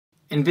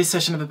In this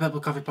session of the Purple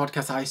Coffee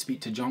Podcast, I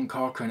speak to John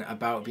Corcoran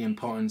about the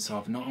importance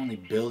of not only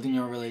building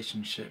your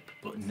relationship,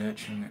 but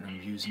nurturing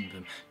and using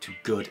them to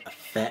good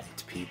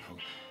effect, people.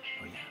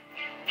 Oh yeah.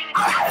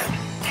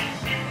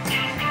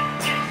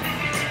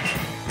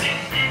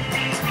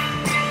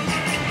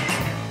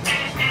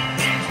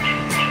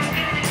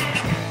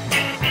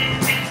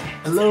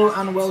 Hello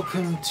and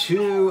welcome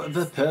to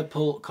the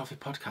Purple Coffee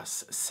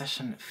Podcast,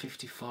 session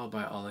 54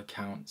 by all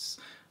accounts.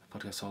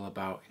 Podcast all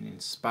about an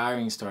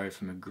inspiring story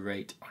from a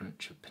great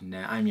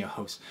entrepreneur. I'm your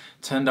host,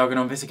 Turn Dog, and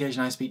on this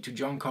occasion I speak to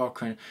John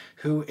Corcoran,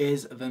 who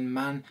is the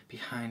man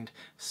behind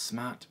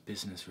Smart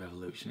Business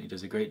Revolution. He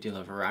does a great deal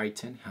of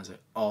writing, has an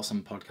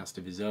awesome podcast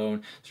of his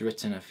own, he's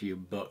written a few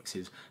books,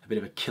 he's a bit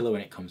of a killer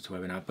when it comes to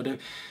webinars, but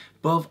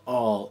above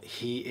all,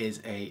 he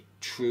is a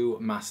true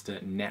master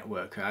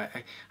networker.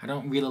 I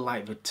don't really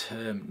like the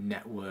term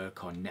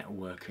network or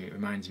networker. It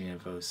reminds me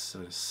of those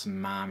sort of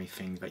smarmy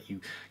things that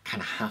you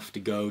kind of have to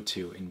go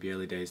to in the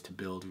early days to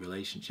build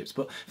relationships.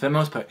 But for the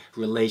most part,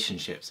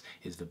 relationships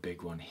is the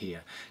big one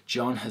here.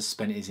 John has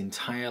spent his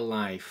entire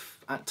life,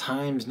 at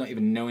times not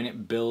even knowing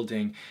it,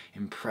 building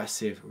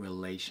impressive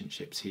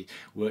relationships. He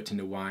worked in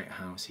the White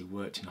House, he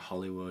worked in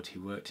Hollywood, he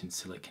worked in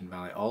Silicon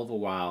Valley, all the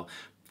while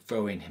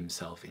throwing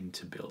himself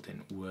into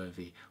building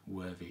worthy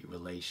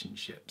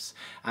relationships.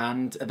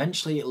 And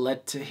eventually it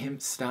led to him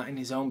starting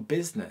his own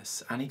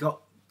business, and he got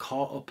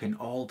caught up in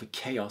all the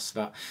chaos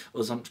that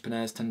us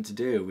entrepreneurs tend to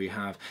do. We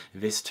have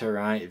this to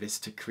write, this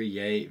to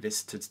create,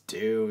 this to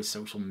do,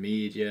 social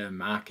media,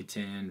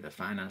 marketing, the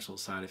financial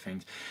side of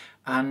things.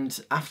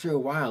 And after a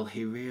while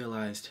he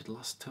realized he'd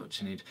lost touch,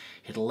 and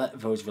he'd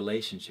let those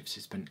relationships he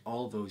spent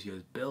all those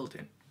years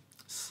building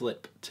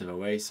slip to the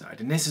wayside.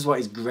 And this is what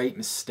his great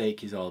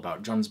mistake is all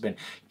about. John's been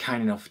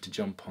kind enough to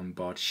jump on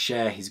board,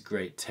 share his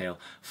great tale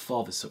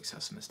for the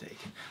success mistake,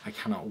 and I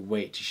cannot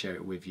wait to share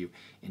it with you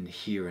in the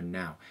here and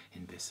now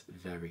in this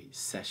very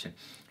session.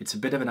 It's a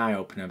bit of an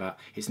eye-opener that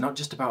it's not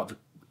just about the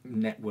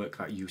network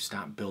that you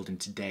start building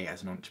today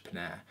as an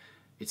entrepreneur.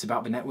 It's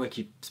about the network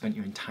you've spent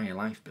your entire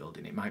life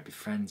building. It might be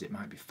friends, it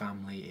might be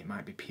family, it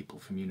might be people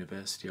from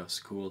university or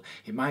school,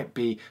 it might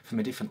be from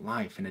a different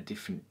life and a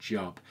different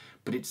job.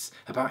 But it's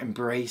about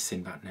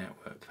embracing that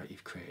network that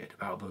you've created,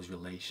 about those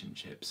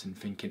relationships, and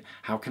thinking,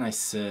 how can I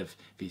serve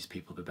these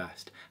people the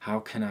best? How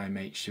can I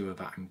make sure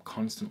that I'm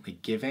constantly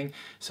giving,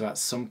 so at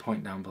some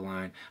point down the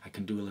line I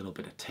can do a little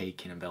bit of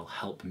taking and they'll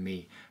help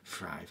me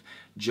thrive.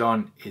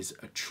 John is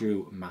a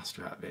true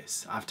master at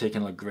this. I've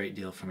taken a great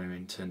deal from him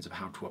in terms of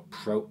how to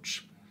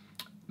approach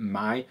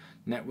my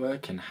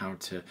network and how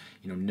to,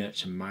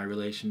 nurture my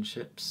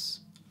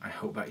relationships. I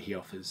hope that he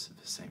offers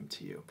the same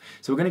to you.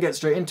 So we're going to get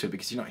straight into it,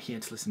 because you're not here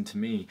to listen to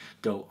me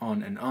go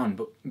on and on.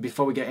 But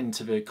before we get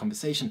into the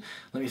conversation,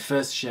 let me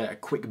first share a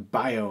quick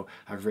bio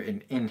I've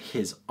written in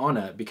his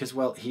honor, because,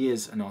 well, he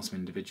is an awesome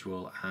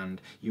individual and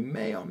you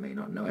may or may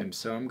not know him.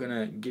 So I'm going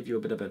to give you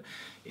a bit of an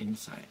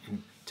insight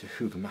into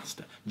who the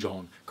master,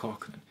 John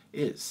Corcoran,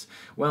 is.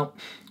 Well,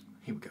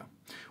 here we go.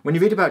 When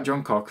you read about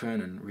John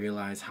Corcoran and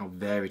realise how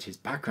varied his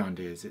background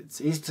is,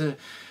 it's easy to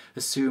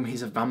assume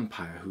he's a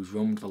vampire who's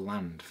roamed the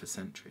land for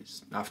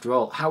centuries. After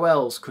all, how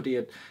else could he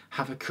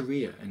have a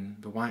career in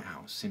the White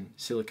House, in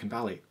Silicon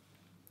Valley,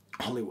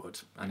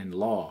 Hollywood, and in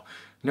law?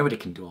 Nobody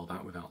can do all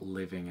that without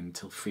living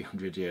until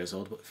 300 years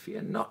old, but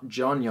fear not,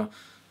 John, your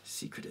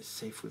secret is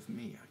safe with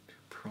me, I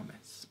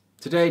promise.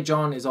 Today,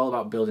 John is all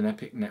about building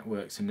epic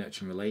networks and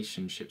nurturing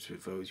relationships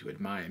with those you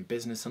admire in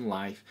business and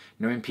life,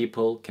 knowing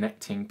people,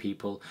 connecting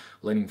people,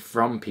 learning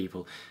from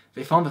people.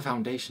 They form the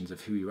foundations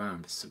of who you are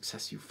and the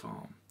success you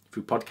form.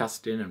 Through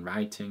podcasting and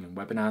writing and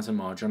webinars and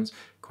more, John's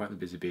quite the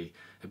busy bee.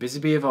 A busy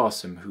bee of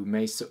awesome who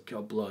may suck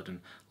your blood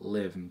and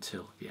live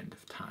until the end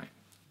of time,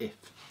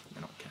 if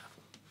you're not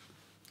careful.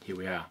 Here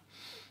we are.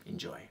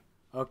 Enjoy.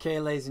 Okay,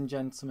 ladies and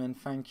gentlemen,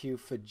 thank you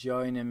for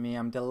joining me.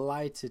 I'm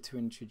delighted to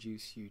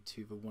introduce you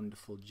to the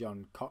wonderful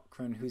John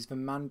Corcoran, who's the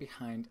man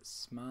behind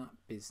Smart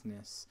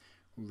Business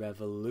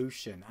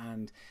Revolution.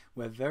 And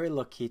we're very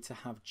lucky to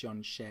have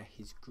John share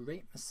his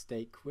great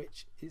mistake,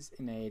 which is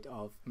in aid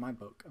of my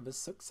book, The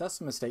Success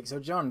Mistake. So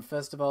John,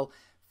 first of all,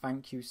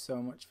 thank you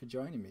so much for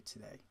joining me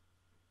today.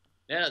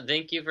 Yeah,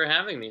 thank you for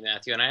having me,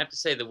 Matthew. And I have to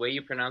say, the way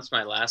you pronounced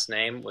my last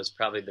name was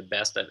probably the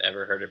best I've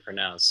ever heard it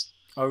pronounced.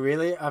 Oh,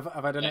 really? Have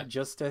I done it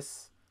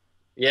justice?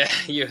 Yeah,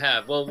 you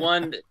have. Well,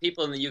 one,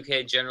 people in the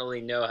UK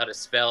generally know how to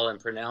spell and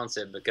pronounce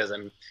it because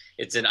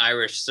it's an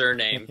Irish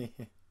surname.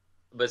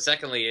 But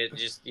secondly, it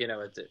just,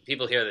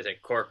 people hear that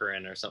like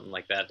Corcoran or something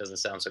like that doesn't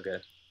sound so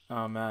good.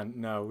 Oh man,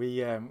 no,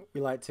 we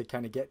like to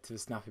kind of get to the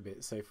snappy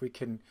bit. So if we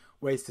can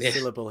waste a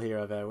syllable here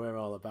or there, we're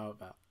all about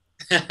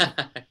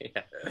that.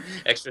 Yeah.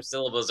 Extra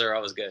syllables are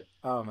always good.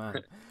 Oh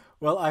man.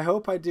 Well, I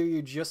hope I do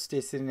you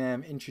justice in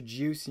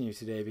introducing you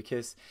today,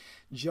 because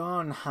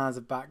John has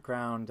a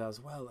background as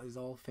well as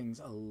all things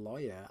a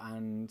lawyer,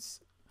 and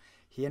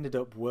he ended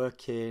up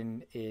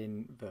working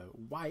in the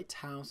White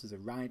House as a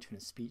writer and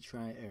a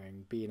speechwriter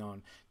and being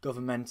on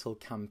governmental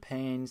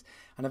campaigns,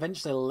 and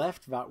eventually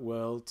left that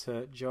world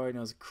to join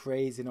us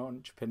crazy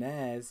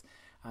entrepreneurs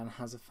and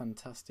has a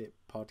fantastic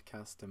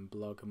podcast and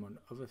blog, among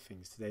other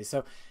things today.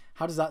 So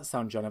how does that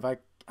sound, John? Have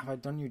I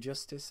done you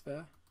justice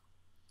there?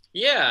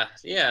 Yeah,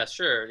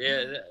 sure.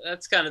 Yeah,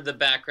 that's kind of the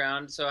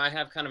background. So I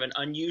have kind of an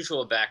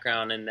unusual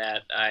background in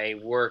that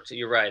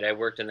you're right, I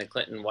worked in the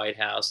Clinton White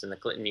House in the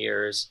Clinton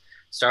years,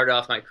 started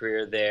off my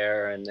career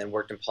there, and then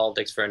worked in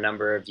politics for a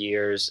number of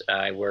years.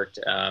 I worked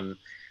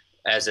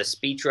as a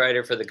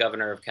speechwriter for the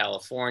governor of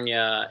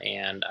California,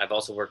 and I've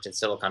also worked in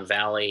Silicon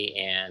Valley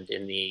and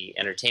in the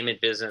entertainment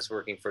business,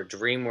 working for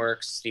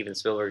DreamWorks, Steven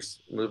Spielberg's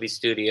movie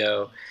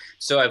studio.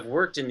 So I've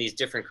worked in these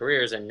different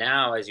careers, and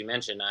now, as you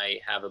mentioned,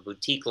 I have a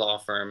boutique law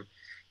firm,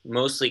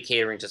 mostly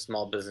catering to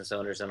small business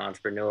owners and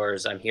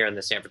entrepreneurs. I'm here in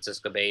the San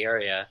Francisco Bay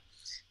Area,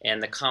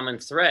 and the common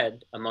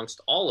thread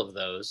amongst all of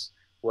those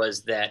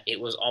was that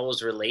it was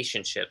always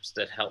relationships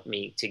that helped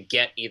me to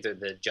get either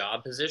the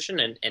job position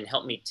and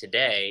help me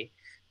today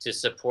to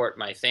support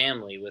my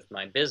family with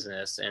my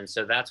business. And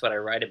so that's what I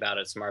write about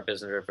at Smart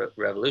Business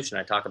Revolution.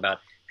 I talk about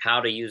how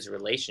to use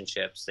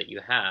relationships that you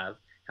have,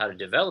 how to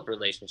develop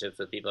relationships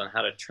with people, and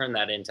how to turn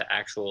that into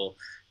actual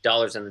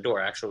dollars in the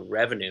door, actual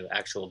revenue,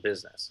 actual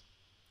business.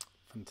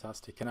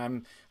 Fantastic.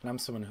 And I'm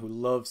someone who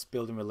loves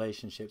building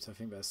relationships. I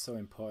think they're so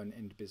important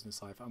in business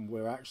life, and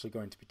we're actually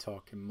going to be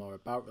talking more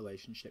about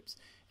relationships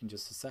in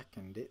just a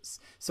second.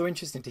 It's so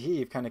interesting to hear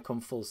you've kind of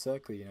come full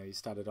circle. You know, you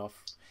started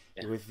off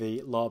with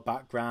the law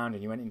background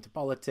and you went into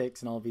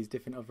politics and all these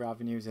different other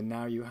avenues, and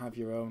now you have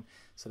your own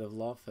sort of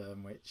law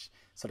firm which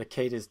sort of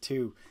caters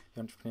to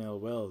the entrepreneurial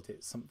world.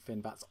 It's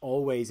something that's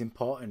always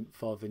important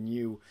for the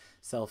new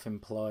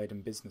self-employed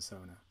and business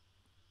owner.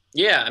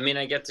 Yeah, I mean,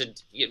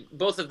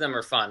 both of them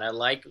are fun. I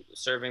like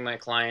serving my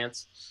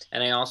clients,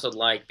 and I also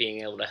like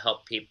being able to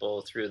help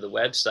people through the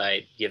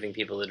website, giving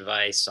people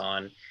advice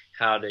on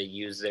how to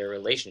use their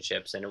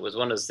relationships. And it was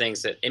one of those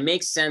things that it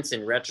makes sense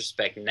in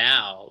retrospect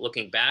now,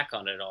 looking back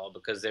on it all,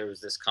 because there was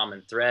this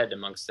common thread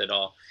amongst it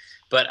all.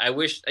 But I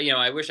wish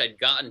I'd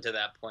gotten to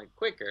that point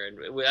quicker. And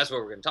that's what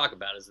we're going to talk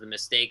about, is the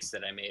mistakes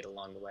that I made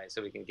along the way,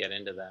 so we can get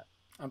into that.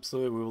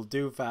 Absolutely. We will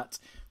do that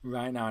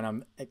right now. And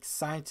I'm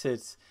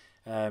excited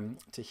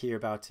to hear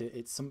about it.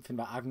 It's something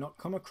that I've not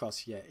come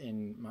across yet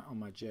on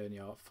my journey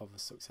for the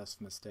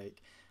successful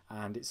mistake,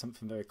 and it's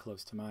something very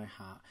close to my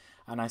heart.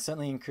 And I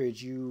certainly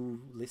encourage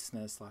you,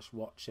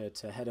 listener/watcher,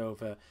 to head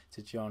over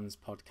to John's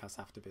podcast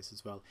after this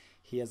as well.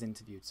 He has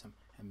interviewed some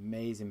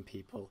amazing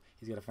people.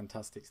 He's got a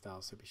fantastic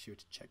style, so be sure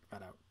to check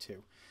that out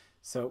too.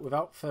 So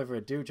without further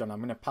ado, John, I'm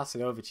going to pass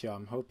it over to you.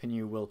 I'm hoping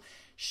you will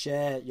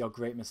share your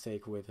great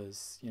mistake with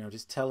us. You know,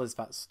 just tell us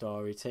that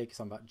story, take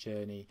us on that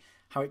journey,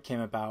 how it came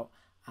about,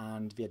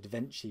 and the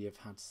adventure you've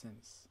had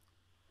since.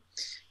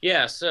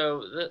 Yeah,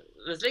 so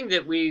the thing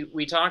that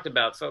we talked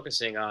about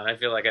focusing on, I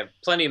feel like I have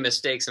plenty of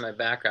mistakes in my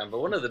background, but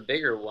one of the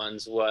bigger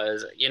ones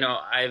was,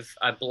 I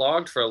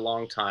blogged for a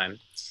long time,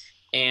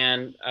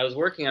 and I was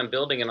working on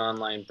building an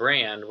online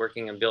brand,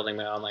 working on building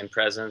my online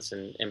presence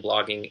and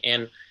blogging.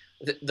 And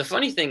the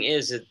funny thing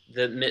is that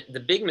the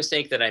big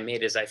mistake that I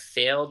made is I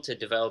failed to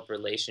develop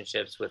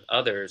relationships with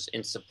others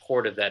in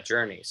support of that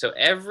journey. So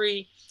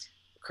every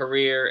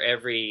career,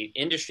 every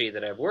industry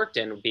that I've worked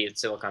in, be it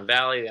Silicon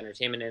Valley, the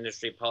entertainment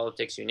industry,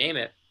 politics, you name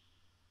it,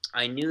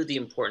 I knew the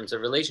importance of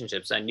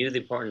relationships. I knew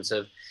the importance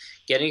of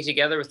getting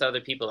together with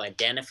other people,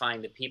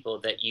 identifying the people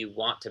that you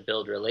want to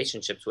build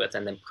relationships with,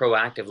 and then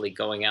proactively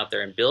going out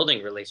there and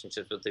building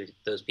relationships with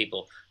those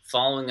people,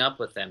 following up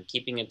with them,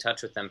 keeping in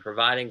touch with them,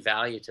 providing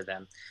value to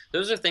them.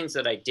 Those are things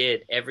that I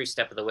did every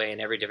step of the way in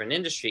every different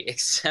industry,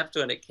 except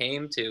when it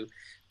came to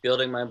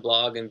building my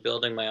blog and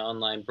building my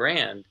online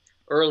brand.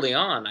 Early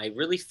on, I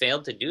really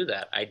failed to do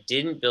that. I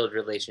didn't build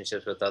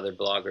relationships with other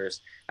bloggers.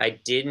 I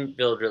didn't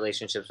build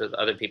relationships with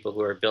other people who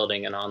are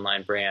building an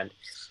online brand.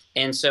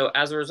 And so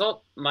as a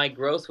result, my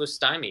growth was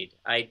stymied.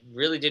 I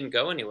really didn't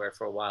go anywhere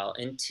for a while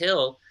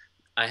until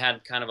I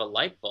had kind of a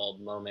light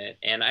bulb moment.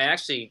 And I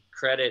actually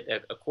credit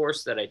a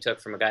course that I took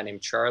from a guy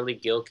named Charlie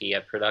Gilkey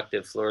at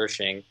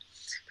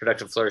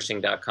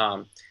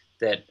productiveflourishing.com,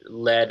 that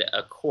led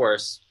a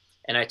course.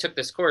 And I took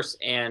this course,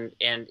 and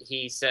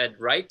he said,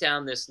 write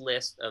down this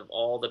list of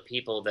all the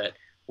people that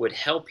would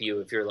help you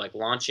if you're like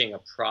launching a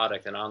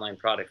product, an online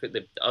product,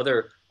 the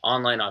other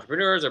online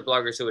entrepreneurs or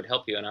bloggers who would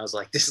help you. And I was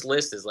like, this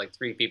list is like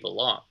 3 people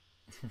long.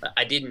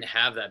 I didn't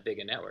have that big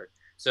a network.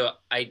 So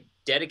I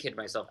dedicated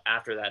myself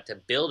after that to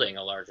building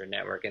a larger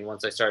network. And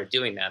once I started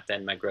doing that,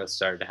 then my growth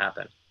started to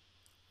happen.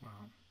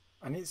 Wow.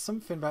 And it's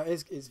something that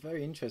is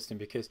very interesting,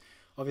 because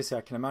obviously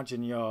I can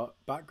imagine your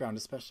background,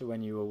 especially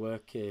when you were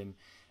working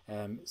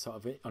sort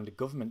of on the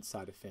government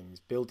side of things,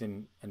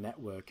 building a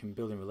network and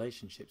building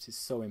relationships is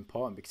so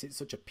important, because it's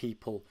such a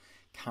people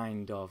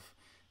kind of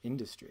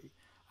industry.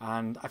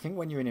 And I think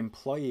when you're an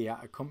employee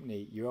at a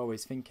company, you're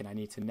always thinking, I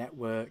need to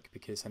network,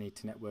 because I need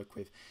to network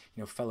with,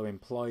 fellow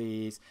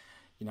employees.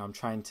 I'm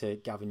trying to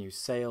gather new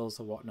sales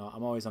or whatnot.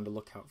 I'm always on the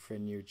lookout for a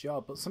new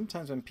job. But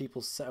sometimes when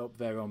people set up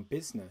their own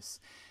business,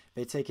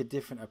 they take a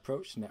different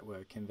approach to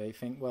networking. They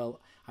think, well,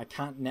 I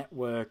can't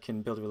network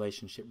and build a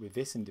relationship with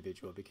this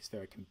individual because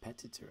they're a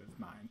competitor of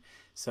mine.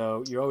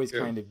 So you're always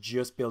kind of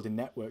just building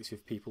networks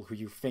with people who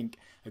you think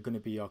are going to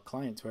be your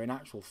clients, where in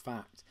actual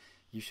fact,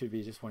 you should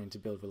be just wanting to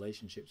build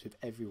relationships with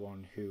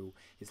everyone who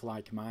is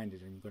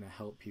like-minded and going to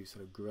help you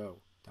sort of grow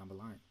down the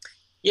line.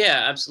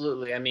 Yeah,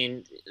 absolutely. I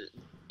mean,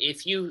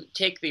 if you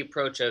take the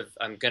approach of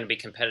I'm going to be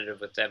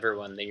competitive with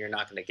everyone, then you're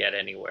not going to get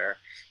anywhere.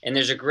 And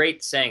there's a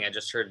great saying I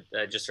just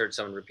heard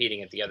someone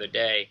repeating it the other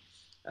day.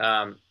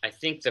 I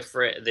think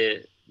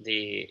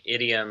the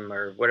idiom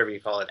or whatever you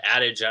call it,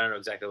 adage, I don't know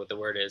exactly what the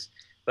word is,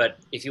 but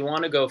if you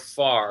want to go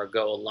far,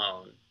 go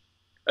alone.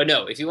 Oh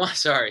no, if you want,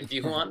 sorry, if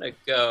you want to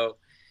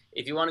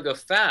go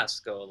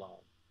fast, go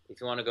alone.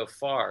 If you want to go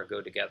far, go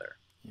together.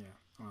 Yeah,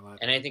 I like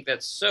And that. I think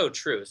that's so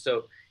true.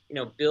 So,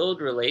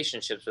 build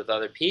relationships with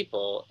other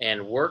people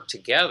and work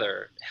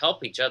together,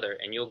 help each other,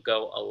 and you'll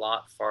go a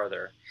lot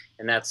farther.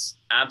 And that's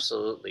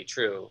absolutely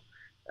true.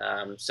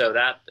 So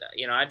that,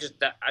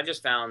 I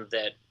just found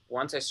that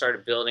once I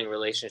started building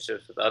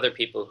relationships with other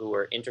people who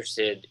were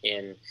interested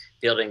in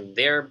building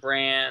their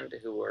brand,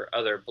 who were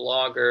other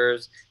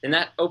bloggers, then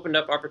that opened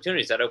up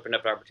opportunities. That opened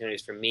up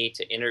opportunities for me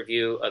to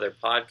interview other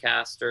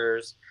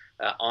podcasters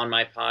on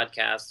my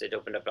podcast. It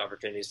opened up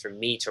opportunities for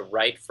me to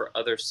write for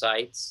other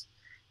sites.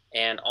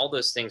 And all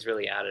those things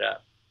really added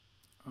up.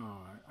 Oh,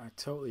 I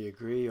totally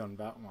agree on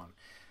that one.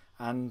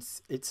 And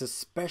it's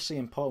especially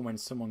important when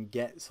someone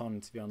gets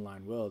onto the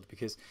online world,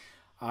 because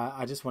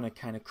I just want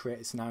to kind of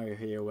create a scenario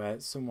here where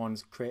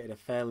someone's created a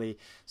fairly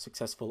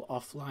successful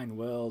offline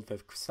world.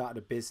 They've started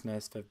a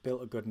business, they've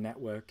built a good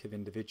network of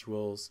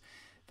individuals,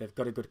 they've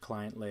got a good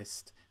client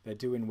list, they're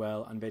doing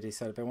well, and they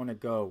decide they want to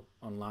go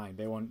online.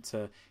 They want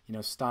to,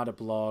 start a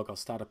blog or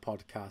start a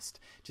podcast,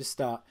 just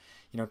start,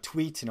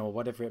 tweeting or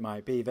whatever it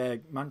might be.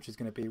 Their mantra is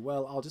going to be,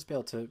 well, I'll just be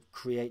able to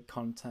create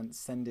content,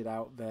 send it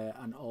out there,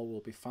 and all will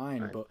be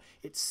fine. Right. But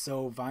it's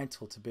so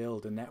vital to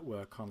build a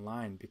network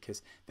online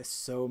because there's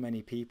so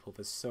many people,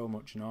 there's so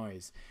much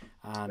noise,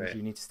 and Right.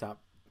 you need to start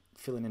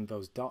filling in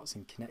those dots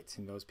and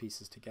connecting those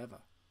pieces together.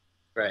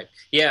 Right.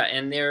 Yeah,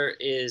 and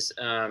there's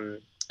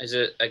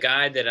a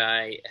guy that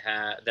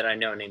I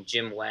know named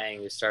Jim Wang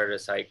who started a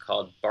site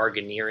called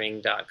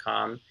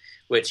bargaineering.com,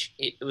 which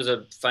it was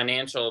a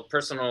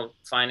personal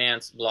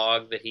finance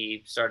blog that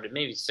he started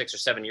maybe 6 or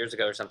 7 years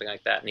ago or something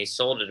like that, and he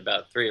sold it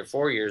about 3 or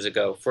 4 years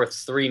ago for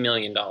 $3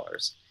 million.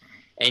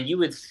 And you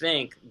would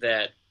think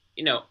that,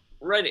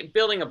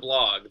 building a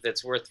blog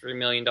that's worth $3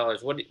 million,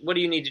 what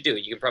do you need to do?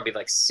 You could probably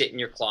like sit in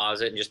your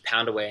closet and just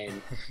pound away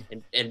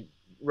and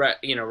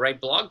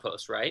write blog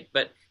posts, right?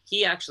 But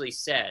he actually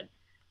said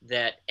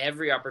that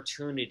every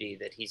opportunity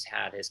that he's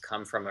had has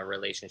come from a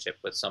relationship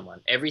with someone.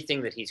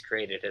 Everything that he's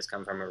created has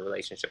come from a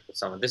relationship with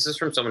someone. This is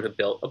from someone who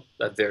built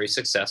a very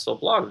successful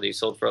blog that he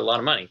sold for a lot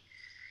of money.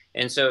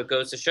 And so it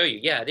goes to show you,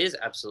 yeah, it is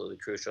absolutely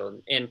crucial.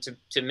 And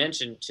to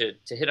mention, to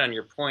hit on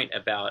your point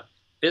about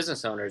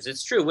business owners,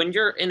 it's true. When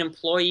you're an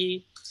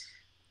employee,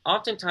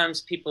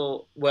 oftentimes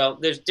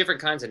there's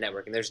different kinds of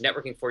networking. There's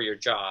networking for your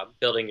job,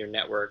 building your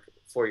network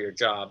for your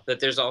job, but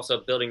there's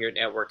also building your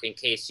network in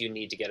case you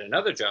need to get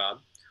another job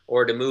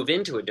or to move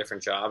into a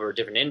different job or a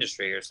different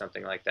industry or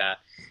something like that.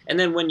 And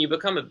then when you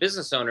become a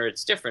business owner,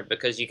 it's different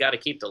because you got to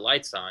keep the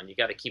lights on. You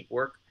got to keep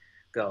work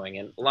going.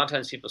 And a lot of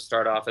times people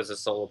start off as a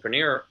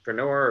solopreneur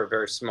or a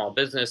very small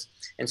business.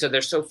 And so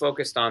they're so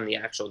focused on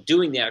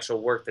doing the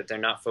actual work that they're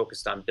not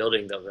focused on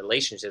building the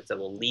relationships that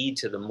will lead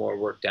to the more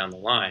work down the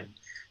line.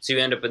 So you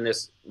end up in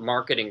this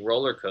marketing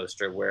roller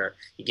coaster where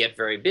you get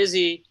very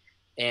busy,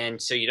 and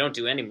so you don't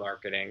do any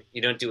marketing,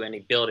 you don't do any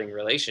building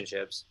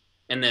relationships,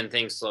 and then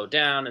things slow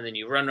down, and then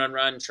you run,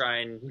 try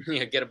and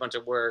get a bunch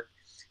of work.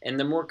 And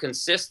the more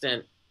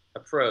consistent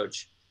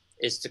approach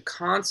is to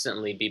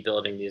constantly be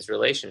building these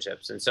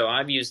relationships. And so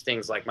I've used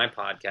things like my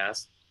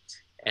podcast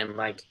and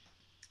like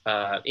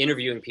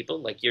interviewing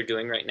people like you're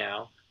doing right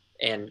now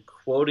and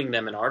quoting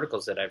them in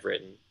articles that I've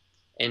written.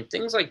 And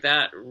things like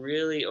that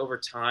really over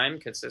time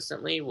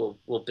consistently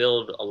will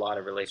build a lot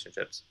of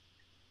relationships.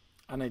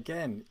 And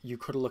again, you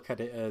could look at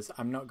it as,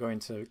 I'm not going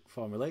to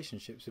form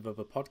relationships with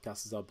other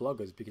podcasters or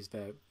bloggers because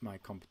they're my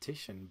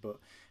competition. But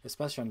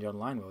especially on the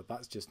online world,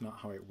 that's just not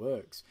how it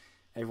works.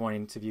 Everyone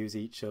interviews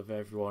each other,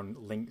 everyone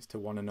links to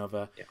one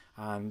another. Yeah.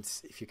 And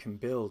if you can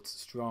build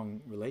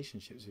strong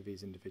relationships with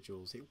these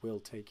individuals, it will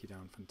take you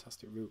down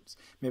fantastic routes.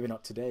 Maybe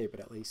not today,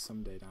 but at least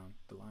someday down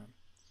the line.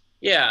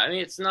 Yeah, I mean,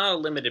 it's not a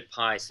limited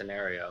pie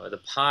scenario. The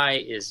pie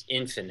is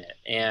infinite,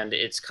 and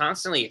it's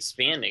constantly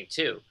expanding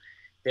too.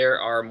 There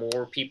are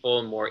more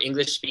people, more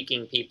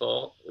English-speaking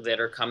people that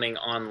are coming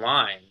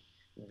online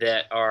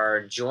that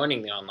are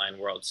joining the online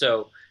world.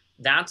 So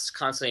that's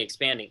constantly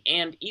expanding.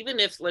 And even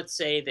if, let's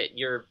say that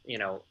you're,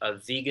 a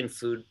vegan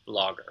food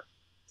blogger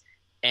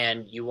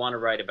and you want to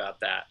write about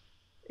that,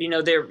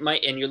 there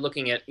might, and you're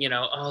looking at,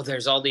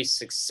 there's all these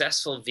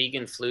successful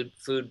vegan food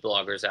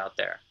bloggers out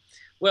there.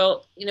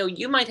 Well,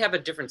 you might have a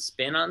different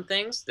spin on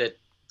things that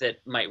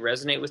might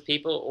resonate with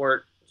people,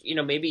 or,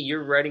 maybe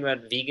you're writing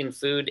about vegan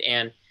food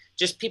and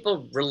just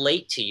people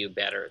relate to you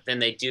better than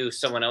they do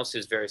someone else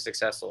who's very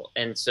successful.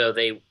 And so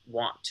they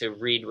want to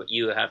read what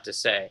you have to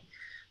say.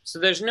 So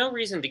there's no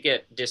reason to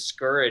get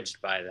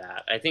discouraged by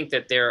that. I think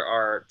that there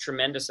are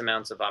tremendous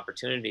amounts of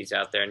opportunities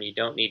out there, and you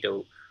don't need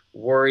to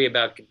worry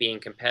about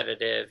being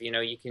competitive.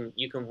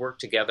 You can work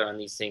together on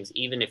these things,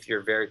 even if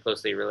you're very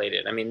closely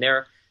related. I mean,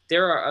 there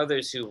are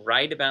others who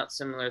write about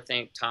similar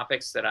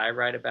topics that I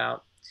write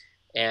about,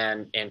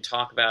 and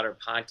talk about or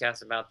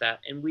podcast about that,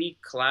 and we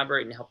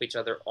collaborate and help each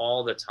other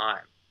all the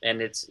time.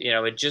 And it's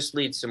it just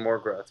leads to more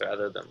growth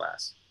rather than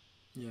less.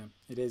 Yeah,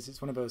 it is.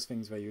 It's one of those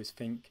things where you just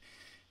think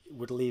it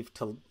would lead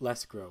to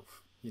less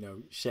growth,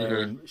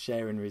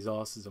 sharing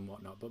resources and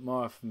whatnot. But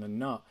more often than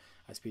not,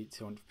 I speak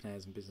to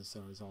entrepreneurs and business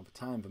owners all the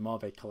time. The more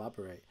they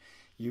collaborate,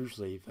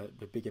 usually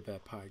the bigger their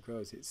pie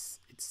grows. It's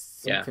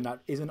something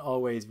that isn't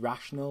always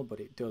rational, but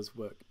it does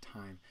work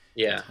time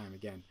and time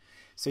again.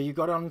 So you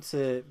got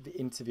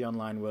into the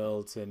online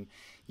world, and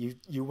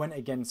you went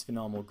against the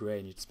normal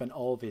grain. You'd spent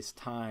all this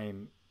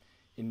time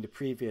in the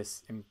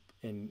previous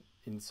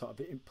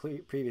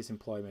previous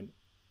employment,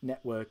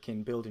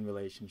 networking, building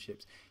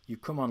relationships. You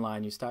come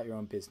online, you start your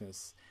own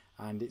business,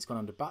 and it's gone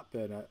on the back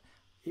burner.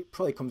 It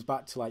probably comes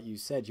back to, like you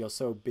said, you're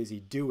so busy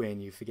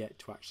doing, you forget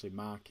to actually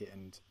market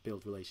and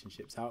build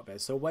relationships out there.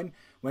 So when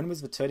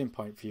was the turning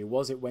point for you?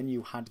 Was it when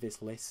you had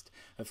this list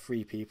of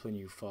 3 people and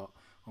you thought,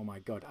 oh my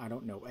God, I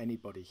don't know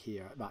anybody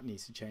here, that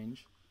needs to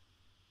change?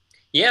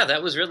 Yeah,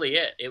 that was really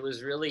it. It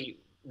was really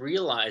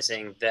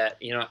realizing that,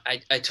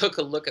 I took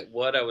a look at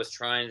what I was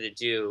trying to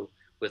do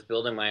with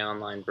building my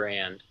online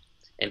brand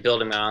and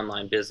building my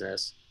online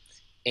business.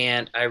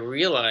 And I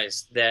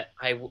realized that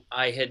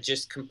I had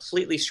just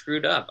completely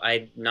screwed up.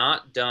 I'd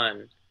not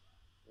done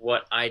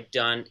what I'd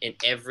done in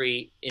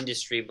every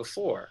industry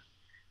before.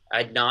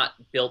 I'd not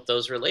built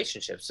those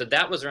relationships. So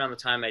that was around the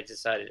time I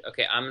decided,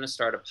 okay, I'm going to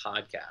start a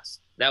podcast.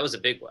 That was a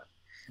big one.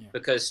 Yeah.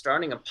 Because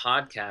starting a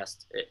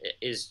podcast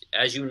is,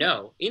 as you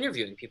know,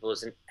 interviewing people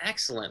is an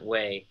excellent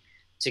way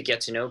to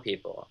get to know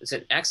people. It's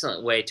an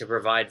excellent way to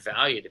provide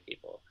value to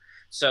people.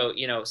 So,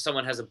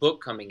 someone has a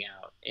book coming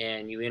out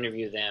and you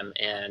interview them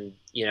and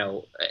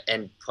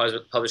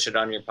publish it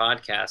on your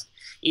podcast,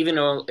 even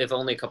though if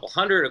only a couple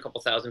hundred, a couple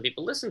thousand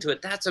people listen to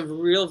it, that's of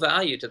real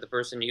value to the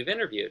person you've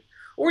interviewed.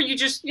 Or you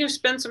just,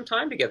 spend some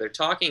time together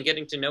talking,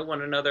 getting to know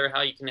one another,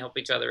 how you can help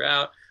each other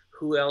out,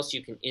 who else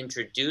you can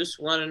introduce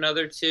one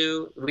another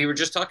to. We were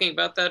just talking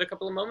about that a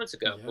couple of moments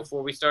ago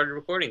before we started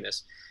recording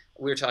this.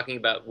 We were talking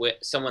about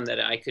someone that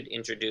I could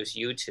introduce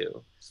you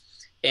to.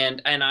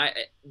 And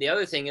the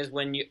other thing is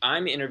when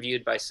I'm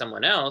interviewed by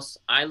someone else,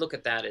 I look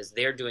at that as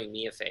they're doing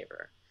me a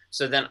favor.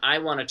 So then I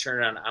want to turn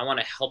around, I want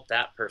to help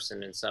that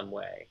person in some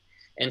way.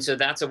 And so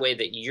that's a way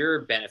that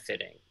you're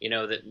benefiting,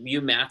 that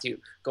you, Matthew,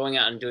 going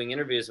out and doing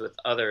interviews with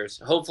others.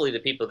 Hopefully the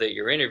people that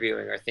you're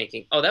interviewing are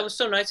thinking, oh, that was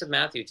so nice of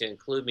Matthew to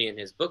include me in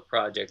his book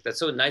project. That's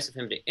so nice of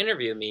him to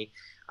interview me.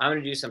 I'm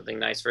going to do something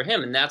nice for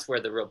him. And that's where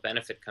the real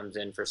benefit comes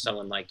in for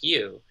someone like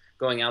you,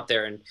 going out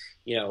there and,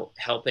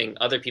 helping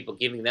other people,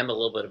 giving them a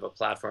little bit of a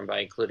platform by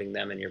including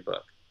them in your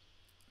book.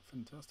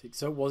 Fantastic.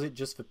 So was it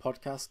just the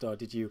podcast, or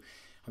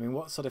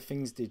what sort of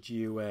things did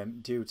you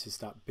do to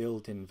start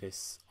building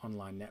this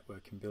online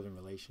network and building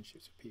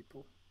relationships with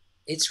people?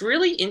 It's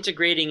really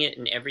integrating it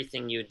in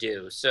everything you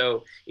do.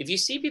 So if you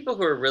see people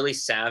who are really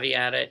savvy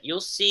at it,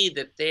 you'll see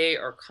that they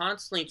are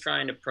constantly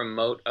trying to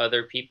promote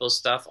other people's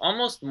stuff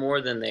almost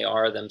more than they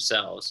are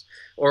themselves,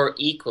 or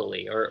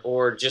equally,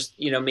 or just,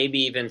 maybe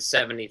even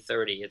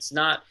 70-30. It's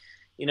not,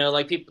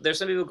 like there's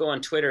some people who go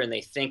on Twitter and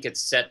they think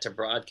it's set to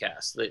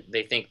broadcast.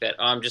 They think that,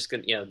 oh, I'm just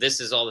going to, this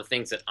is all the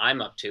things that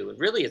I'm up to. And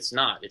really it's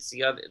not. It's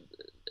the other,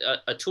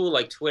 a tool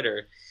like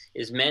Twitter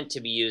is meant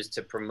to be used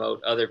to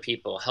promote other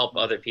people, help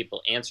other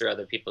people, answer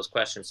other people's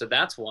questions. So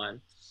that's one.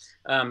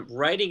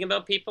 Writing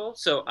about people.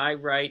 So I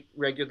write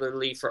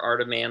regularly for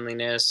Art of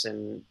Manliness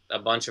and a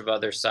bunch of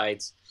other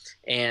sites.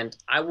 And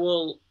I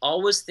will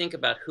always think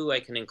about who I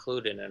can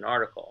include in an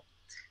article.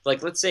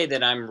 Like, let's say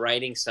that I'm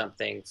writing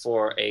something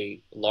for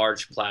a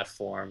large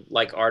platform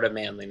like Art of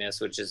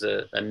Manliness, which is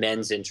a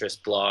men's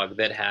interest blog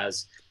that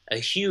has a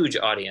huge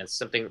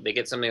audience. They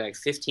get something like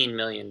 15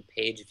 million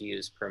page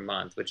views per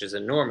month, which is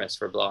enormous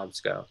for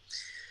blogs go.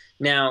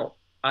 Now,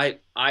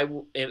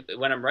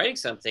 when I'm writing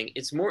something,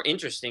 it's more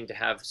interesting to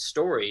have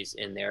stories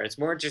in there. It's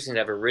more interesting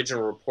to have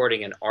original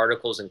reporting and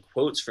articles and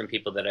quotes from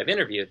people that I've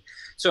interviewed.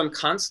 So I'm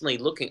constantly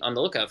looking on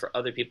the lookout for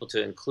other people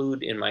to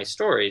include in my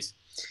stories.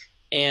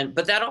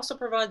 But that also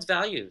provides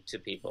value to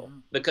people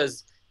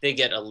because they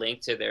get a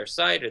link to their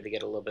site or they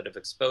get a little bit of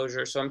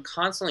exposure. So I'm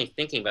constantly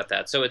thinking about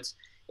that. So it's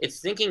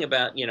thinking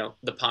about,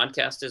 the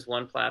podcast is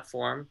one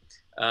platform,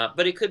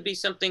 but it could be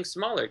something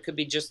smaller. It could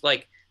be just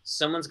like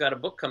someone's got a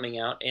book coming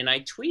out and I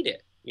tweet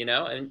it,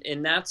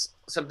 and that's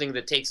something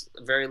that takes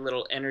very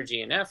little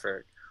energy and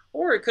effort.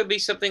 Or it could be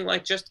something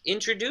like just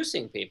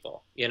introducing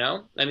people,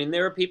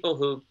 there are people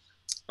who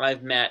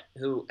I've met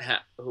who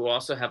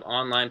also have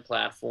online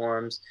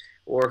platforms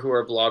or who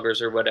are bloggers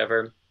or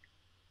whatever,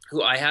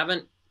 who I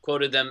haven't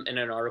quoted them in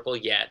an article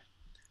yet,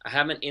 I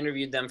haven't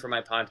interviewed them for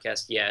my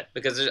podcast yet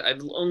because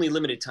I've only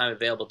limited time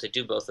available to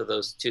do both of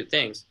those two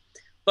things.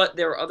 But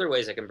there are other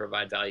ways I can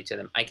provide value to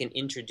them. I can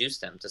introduce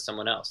them to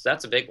someone else.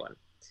 That's a big one.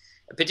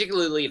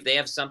 Particularly if they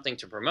have something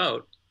to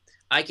promote,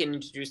 I can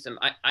introduce them.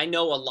 I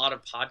know a lot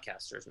of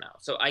podcasters now,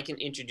 so I can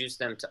introduce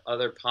them to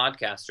other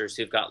podcasters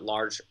who've got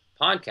large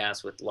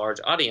podcasts with large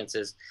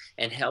audiences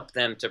and help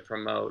them to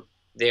promote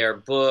their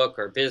book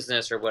or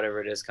business or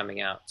whatever it is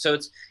coming out. So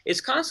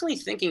it's constantly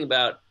thinking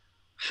about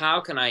how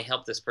can I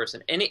help this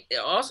person? And it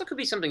also could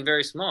be something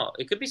very small.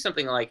 It could be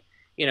something like,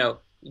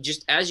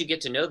 just as you get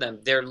to know them,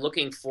 they're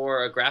looking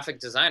for a graphic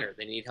designer.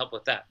 They need help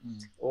with that.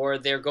 Or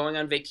they're going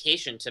on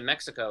vacation to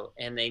Mexico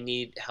and they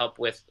need help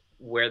with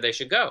where they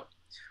should go.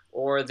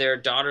 Or their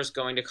daughter's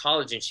going to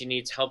college and she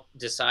needs help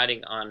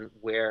deciding on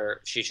where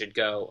she should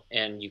go,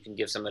 and you can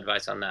give some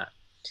advice on that.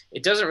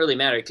 It doesn't really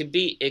matter. It could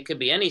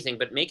be anything,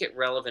 but make it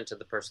relevant to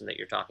the person that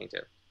you're talking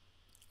to.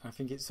 I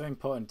think it's so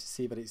important to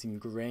see that it's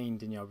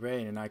ingrained in your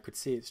brain, and I could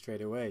see it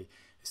straight away.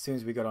 As soon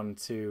as we got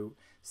onto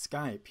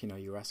Skype,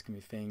 you were asking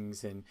me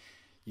things, and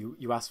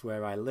you asked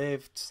where I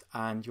lived,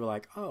 and you were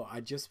like, oh,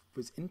 I just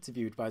was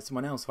interviewed by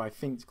someone else who I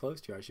think's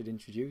close to you. I should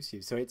introduce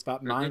you. So it's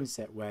that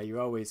mindset where you're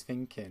always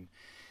thinking,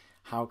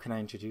 how can I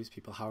introduce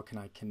people? How can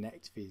I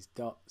connect these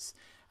dots?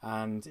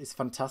 And it's a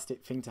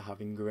fantastic thing to have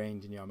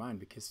ingrained in your mind,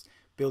 because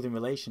building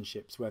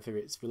relationships, whether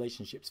it's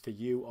relationships for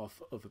you or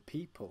for other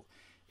people,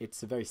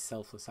 it's a very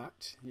selfless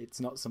act. It's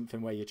not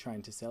something where you're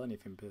trying to sell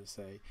anything per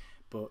se,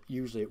 but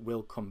usually it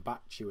will come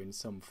back to you in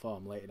some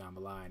form later down the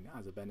line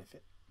as a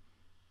benefit.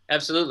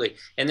 Absolutely.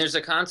 And there's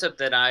a concept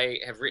that I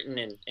have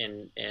written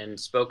and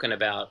spoken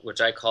about, which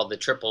I call the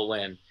triple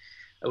win,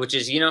 which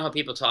is, how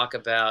people talk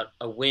about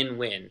a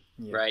win-win,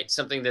 right?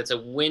 Something that's a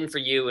win for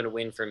you and a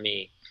win for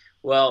me.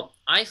 Well,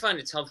 I find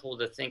it's helpful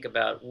to think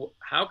about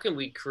how can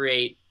we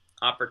create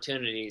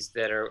opportunities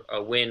that are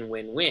a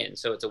win-win-win.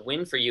 So it's a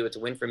win for you, it's a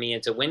win for me,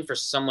 it's a win for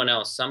someone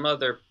else, some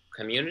other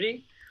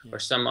community or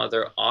some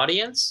other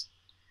audience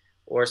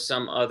or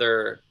some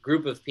other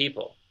group of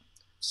people.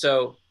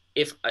 So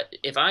if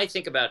I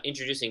think about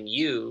introducing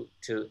you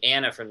to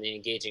Anna from the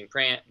Engaging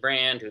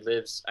Brand, who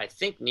lives, I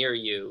think, near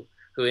you,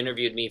 who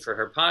interviewed me for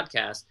her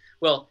podcast,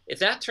 well, if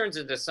that turns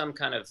into some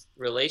kind of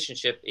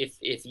relationship,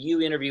 if you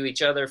interview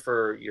each other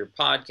for your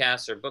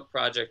podcast or book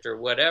project or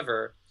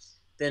whatever,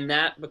 then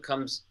that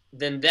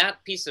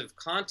piece of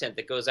content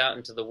that goes out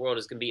into the world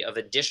is going to be of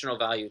additional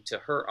value to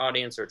her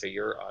audience or to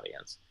your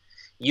audience.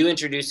 You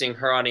introducing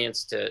her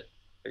audience to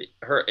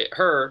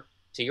her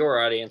to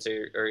your audience,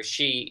 or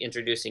she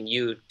introducing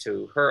you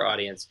to her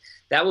audience,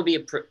 that will be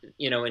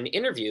an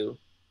interview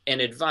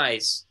and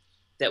advice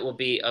that will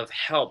be of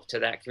help to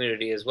that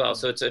community as well.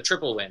 So it's a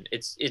triple win.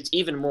 It's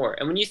even more.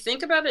 And when you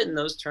think about it in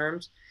those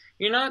terms,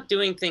 you're not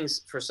doing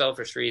things for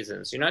selfish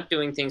reasons. You're not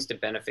doing things to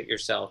benefit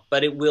yourself,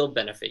 but it will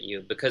benefit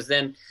you, because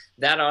then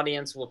that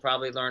audience will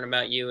probably learn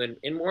about you, and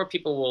more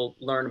people will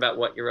learn about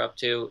what you're up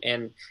to,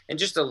 and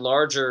just a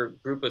larger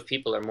group of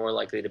people are more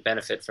likely to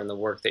benefit from the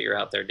work that you're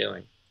out there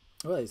doing.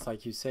 Well, it's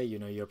like you say,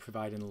 you're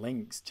providing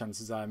links.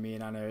 Chances are me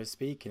and Anna are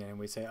speaking and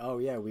we say, oh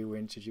yeah, we were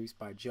introduced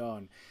by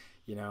John,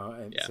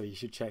 and so you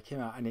should check him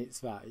out. And it's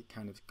that, it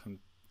kind of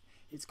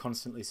it's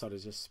constantly sort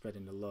of just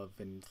spreading the love.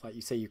 And like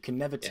you say, you can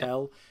never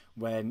tell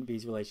when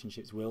these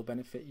relationships will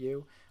benefit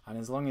you. And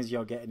as long as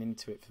you're getting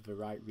into it for the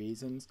right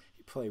reasons,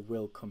 it probably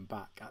will come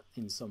back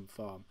in some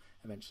form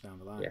eventually down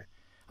the line. Yeah.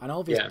 And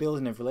all this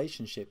building of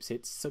relationships,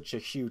 it's such a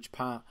huge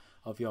part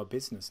of your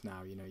business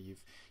now.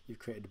 You've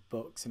created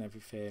books and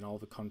everything, all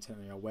the content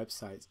on your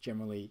websites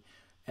generally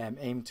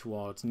aimed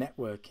towards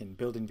networking,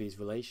 building these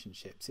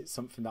relationships. It's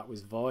something that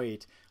was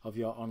void of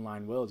your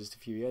online world just a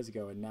few years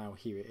ago, and now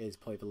here it is,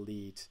 probably the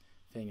lead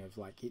thing of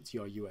like, it's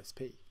your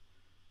USP.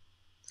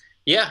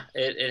 Yeah,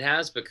 it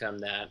has become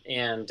that,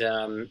 and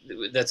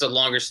that's a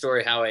longer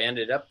story how I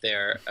ended up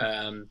there.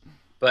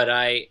 But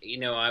I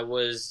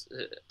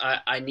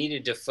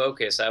needed to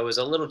focus. I was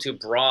a little too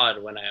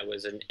broad when I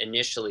was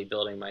initially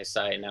building my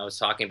site, and I was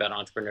talking about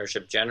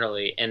entrepreneurship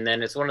generally. And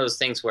then it's one of those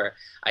things where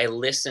I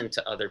listen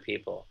to other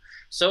people.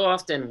 So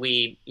often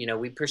we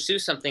pursue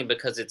something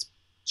because it's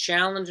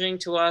challenging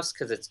to us,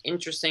 because it's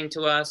interesting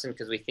to us, and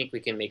because we think we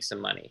can make some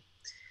money.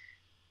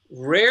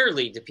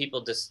 Rarely do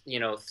people just,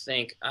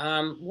 think,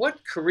 what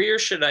career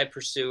should I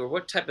pursue, or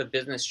what type of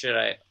business should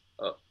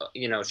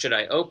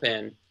I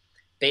open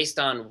based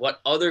on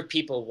what other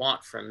people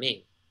want from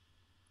me.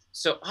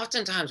 So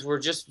oftentimes we're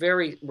just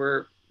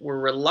we're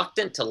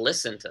reluctant to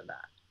listen to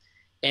that.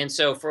 And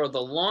so for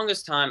the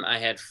longest time, I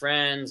had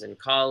friends and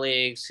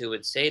colleagues who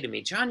would say to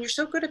me, John, you're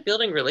so good at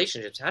building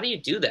relationships. How do you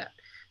do that?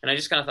 And I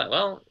just kind of thought,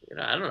 well,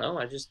 I don't know.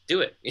 I just do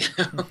it.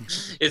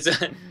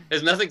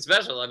 There's nothing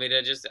special. I mean,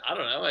 I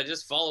don't know. I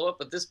just follow up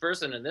with this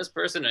person and this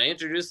person, and I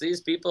introduce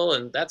these people,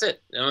 and that's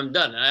it. And I'm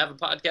done. And I have a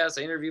podcast.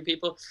 I interview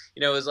people.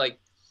 It was like,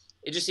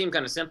 it just seemed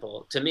kind of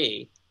simple to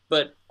me.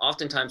 But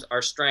oftentimes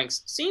our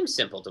strengths seem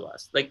simple to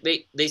us. Like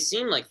they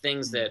seem like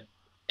things that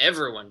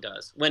everyone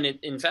does, when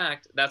in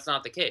fact, that's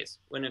not the case.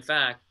 When in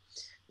fact,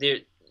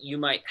 you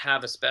might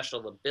have a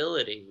special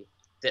ability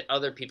that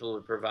other people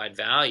would provide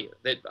value,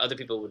 that other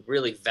people would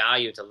really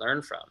value to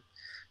learn from.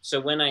 So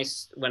when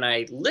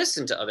I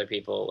listened to other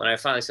people, when I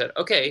finally said,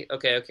 okay, all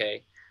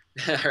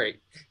right,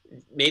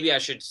 maybe I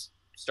should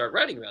start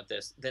writing about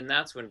this, then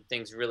that's when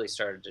things really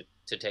started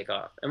to take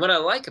off. And what I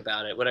like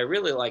about it, what I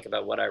really like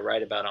about what I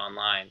write about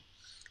online,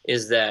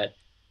 is that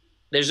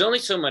there's only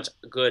so much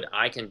good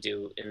I can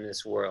do in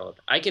this world.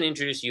 I can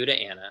introduce you to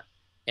Anna,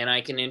 and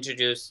I can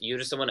introduce you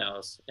to someone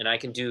else, and I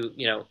can do,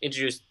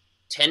 introduce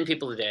 10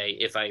 people a day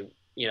if I,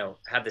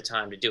 have the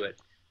time to do it.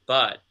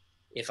 But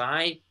if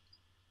I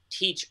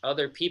teach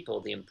other people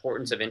the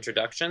importance of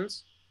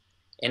introductions,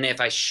 and if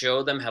I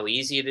show them how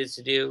easy it is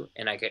to do,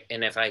 and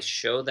if I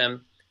show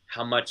them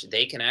how much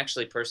they can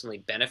actually personally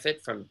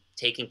benefit from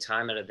taking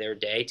time out of their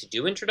day to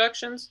do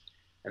introductions,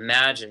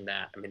 imagine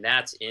that. I mean,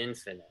 that's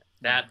infinite.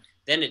 That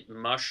then it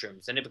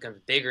mushrooms, and it becomes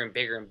bigger and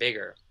bigger and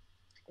bigger.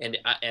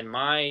 And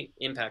my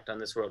impact on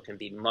this world can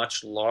be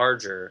much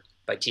larger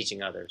by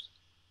teaching others.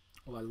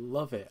 Well, I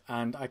love it.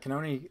 And I can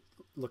only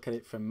look at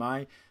it from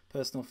my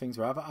personal things.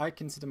 Wherever I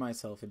consider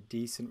myself a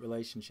decent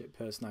relationship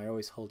person, I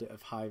always hold it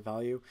of high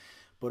value.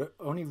 But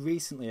only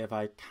recently have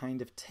I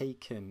kind of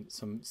taken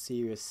some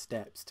serious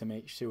steps to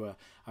make sure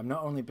I'm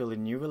not only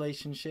building new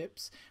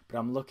relationships, but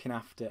I'm looking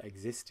after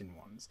existing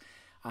ones.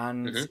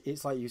 And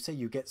it's like you say,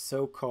 you get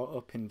so caught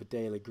up in the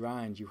daily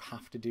grind. You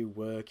have to do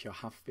work. You're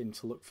having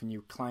to look for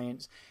new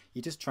clients.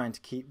 You're just trying to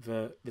keep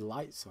the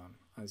lights on,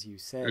 as you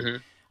say.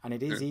 And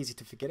it is easy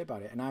to forget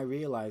about it. And I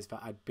realised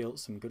that I'd built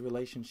some good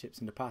relationships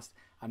in the past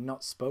and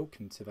not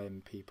spoken to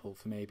them people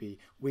for maybe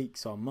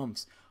weeks or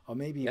months or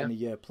maybe even a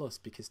year plus,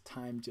 because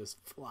time just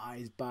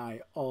flies by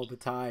all the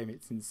time.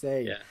 It's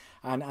insane.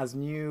 And as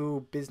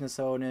new business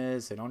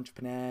owners and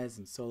entrepreneurs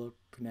and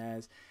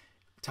solopreneurs,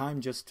 time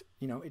just,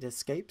 it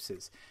escapes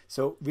us.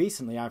 So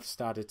recently I've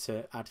started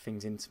to add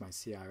things into my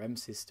CRM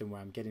system where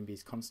I'm getting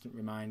these constant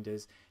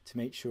reminders to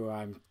make sure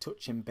I'm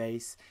touching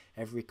base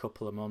every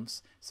couple of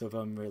months so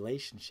that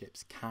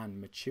relationships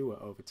can mature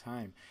over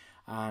time.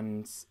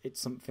 And it's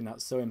something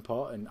that's so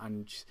important,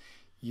 and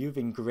you've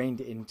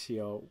ingrained it into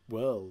your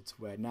world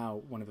where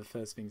now one of the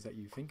first things that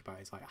you think about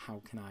is like,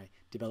 how can I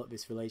develop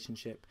this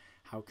relationship?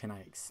 How can I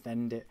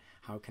extend it?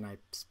 How can I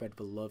spread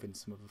the love in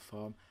some other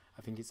form?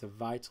 I think it's a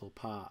vital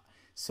part.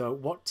 So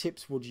what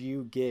tips would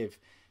you give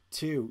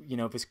to,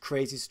 this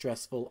crazy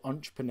stressful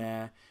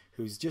entrepreneur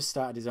who's just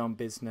started his own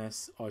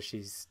business, or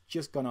she's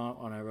just gone out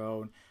on her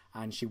own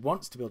and she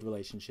wants to build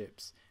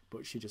relationships,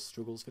 but she just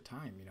struggles for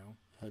time,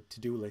 her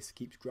to-do list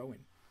keeps growing?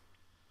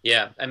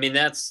 Yeah, I mean,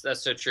 that's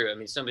so true. I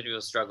mean, so many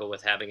people struggle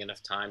with having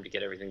enough time to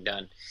get everything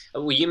done.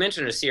 Well, you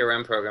mentioned a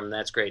CRM program, and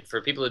that's great.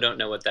 For people who don't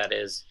know what that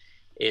is,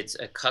 it's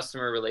a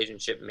customer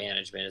relationship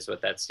management is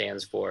what that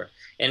stands for.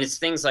 And it's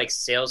things like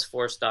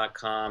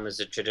Salesforce.com is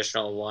a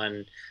traditional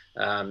one.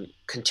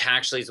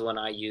 Contactually is the one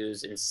I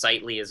use.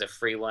 Insightly is a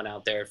free one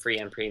out there, free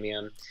and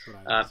premium.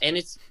 And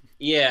it's,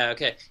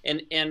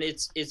 And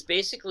it's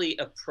basically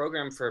a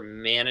program for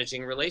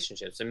managing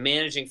relationships and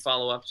managing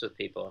follow-ups with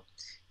people.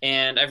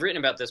 And I've written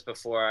about this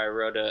before. I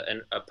wrote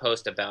a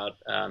post about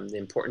the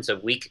importance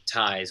of weak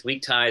ties.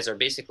 Weak ties are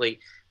basically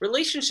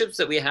relationships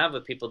that we have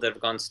with people that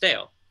have gone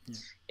stale.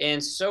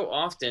 And so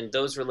often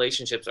those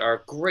relationships are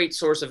a great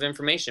source of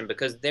information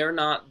because they're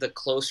not the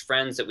close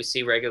friends that we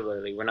see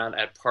regularly. We're not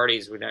at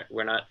parties.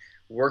 We're not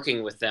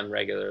working with them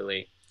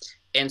regularly.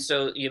 And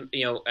so,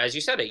 as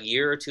you said, a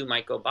year or two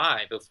might go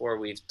by before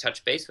we've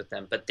touched base with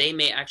them, but they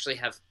may actually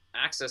have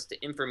access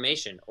to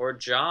information or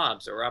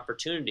jobs or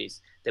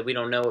opportunities that we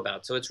don't know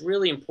about. So it's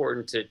really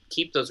important to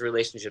keep those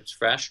relationships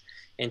fresh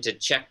and to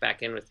check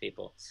back in with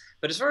people.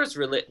 But as far as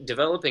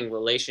developing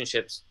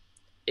relationships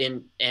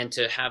and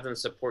to have them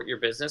support your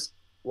business,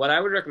 what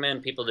I would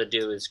recommend people to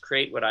do is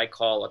create what I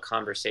call a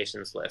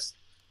conversations list.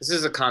 This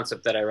is a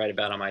concept that I write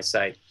about on my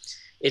site.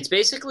 It's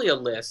basically a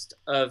list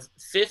of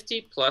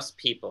 50 plus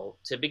people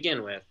to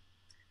begin with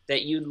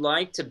that you'd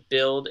like to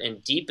build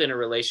and deepen a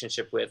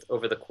relationship with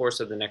over the course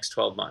of the next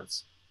 12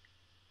 months.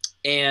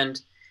 And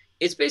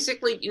it's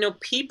basically,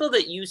 people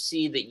that you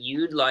see that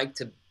you'd like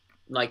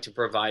to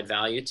provide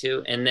value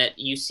to and that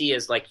you see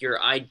as like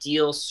your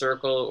ideal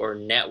circle or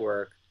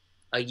network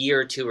a year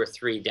or two or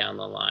three down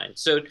the line.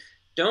 So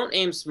don't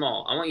aim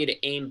small. I want you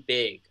to aim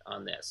big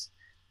on this.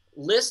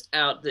 List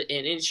out and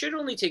it should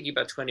only take you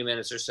about 20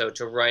 minutes or so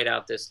to write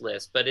out this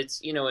list, but it's,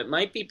 it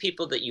might be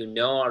people that you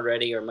know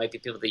already, or it might be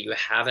people that you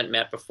haven't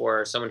met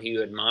before, or someone who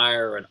you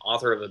admire, or an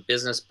author of a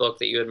business book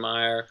that you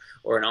admire,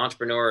 or an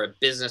entrepreneur, or a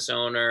business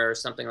owner, or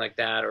something like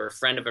that, or a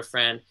friend of a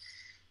friend.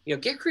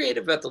 Get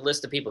creative about the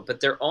list of people, but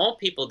they're all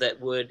people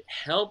that would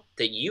help,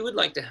 that you would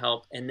like to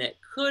help, and that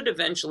could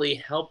eventually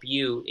help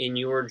you in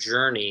your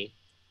journey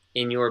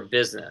in your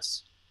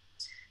business.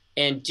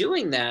 And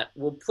doing that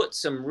will put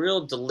some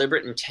real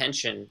deliberate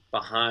intention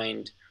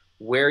behind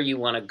where you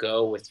want to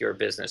go with your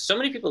business. So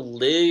many people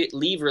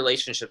leave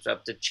relationships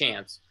up to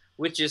chance,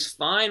 which is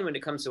fine when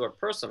it comes to our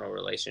personal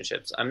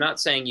relationships. I'm not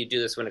saying you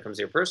do this when it comes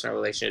to your personal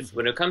relationships.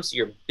 When it comes to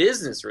your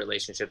business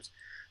relationships,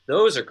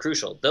 those are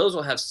crucial. Those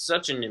will have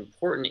such an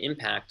important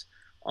impact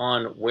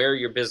on where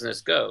your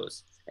business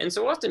goes. And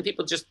so often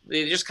people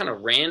they just kind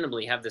of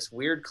randomly have this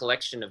weird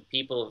collection of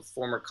people,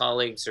 former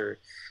colleagues, or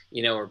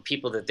or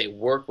people that they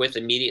work with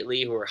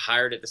immediately who are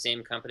hired at the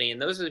same company,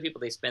 and those are the people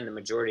they spend the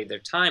majority of their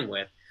time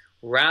with,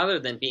 rather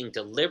than being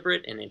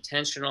deliberate and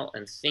intentional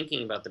and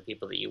thinking about the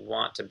people that you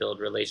want to build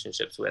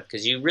relationships with,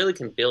 because you really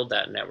can build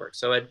that network.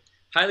 So I'd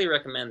highly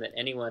recommend that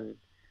anyone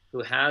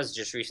who has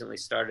just recently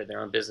started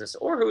their own business,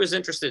 or who is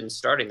interested in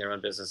starting their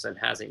own business and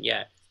hasn't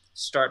yet,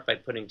 start by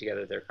putting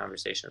together their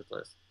conversations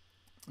list.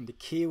 And the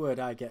key word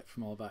I get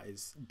from all that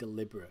is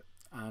deliberate.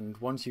 And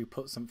once you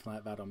put something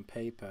like that on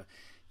paper,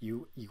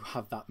 you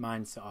have that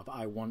mindset of,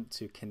 I want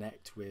to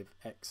connect with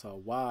X or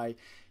Y.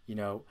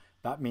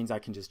 That means I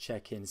can just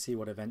check in, see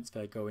what events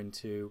they're going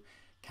to.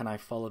 Can I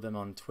follow them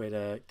on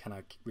Twitter? Can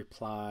I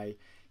reply?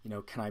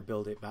 Can I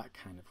build it that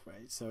kind of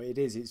way? So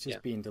it's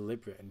just being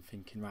deliberate and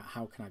thinking, right,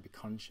 how can I be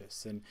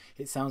conscious? And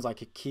it sounds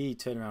like a key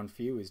turnaround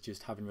for you is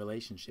just having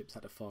relationships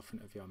at the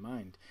forefront of your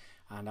mind.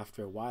 And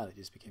after a while, it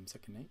just became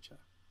second nature.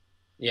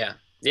 Yeah,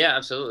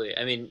 absolutely.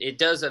 I mean, it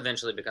does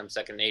eventually become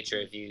second nature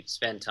if you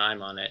spend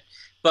time on it.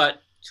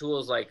 But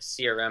tools like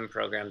CRM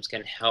programs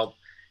can help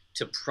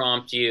to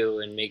prompt you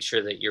and make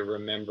sure that you're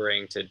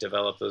remembering to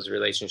develop those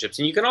relationships.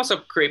 And you can also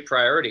create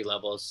priority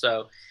levels.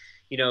 So,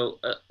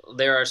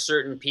 there are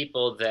certain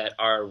people that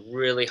are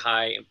really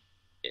high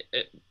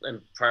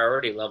in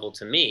priority level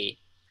to me,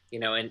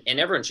 and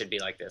everyone should be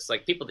like this,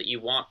 like people that you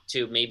want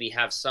to maybe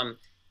have some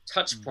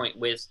touch point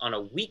with on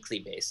a weekly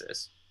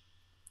basis.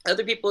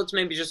 Other people, it's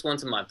maybe just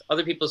once a month.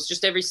 Other people, it's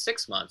just every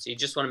 6 months. You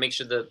just want to make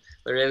sure the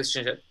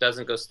relationship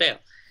doesn't go stale.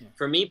 Yeah.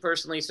 For me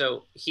personally,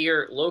 so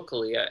here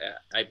locally,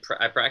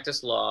 I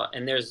practice law,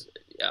 and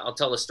I'll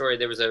tell a story.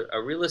 There was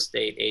a real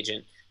estate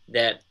agent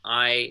that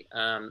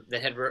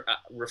that had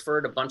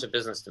referred a bunch of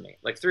business to me,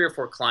 like 3 or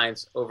 4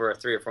 clients over a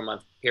 3 or 4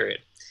 month period.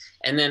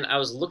 And then I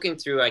was looking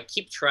through, I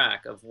keep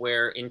track of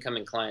where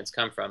incoming clients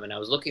come from, and I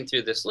was looking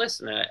through this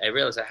list, and I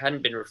realized I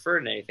hadn't been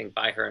referred anything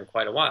by her in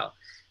quite a while.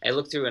 I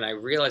looked through and I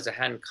realized I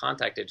hadn't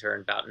contacted her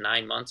in about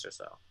 9 months or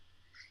so.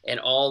 And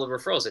all the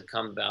referrals had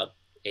come about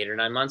 8 or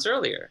 9 months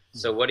earlier.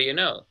 So what do you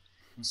know?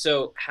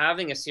 So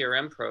having a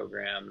CRM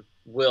program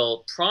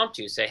will prompt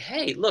you, say,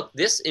 hey, look,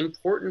 this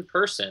important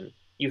person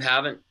you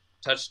haven't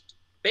touched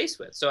base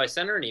with. So I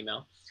sent her an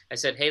email. I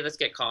said, hey, let's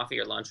get coffee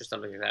or lunch or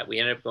something like that. We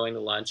ended up going to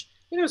lunch.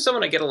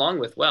 Someone I get along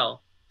with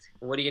well.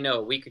 And what do you know?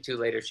 A week or 2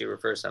 later, she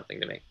refers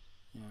something to me.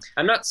 Yeah.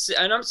 I'm not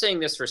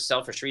saying this for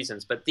selfish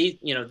reasons, but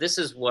this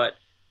is what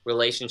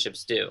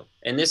relationships do.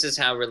 And this is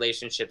how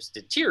relationships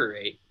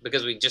deteriorate,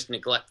 because we just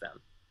neglect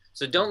them.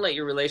 So don't let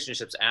your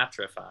relationships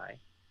atrophy.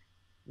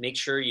 Make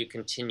sure you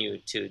continue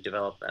to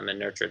develop them and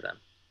nurture them.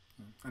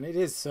 And it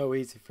is so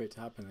easy for it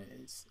to happen.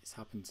 It's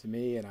happened to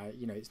me, and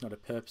it's not a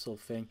purposeful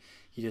thing.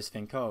 You just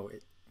think, it'll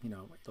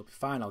be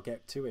fine, I'll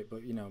get to it.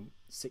 But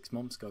 6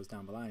 months goes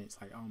down the line,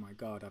 it's like, oh my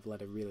God, I've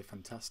let a really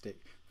fantastic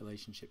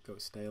relationship go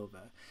stale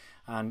there.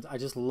 And I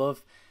just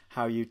love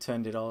how you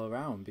turned it all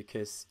around,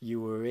 because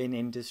you were in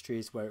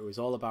industries where it was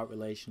all about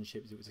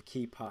relationships. It was a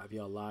key part of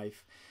your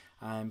life.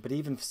 But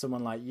even for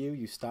someone like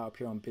you start up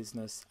your own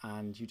business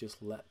and you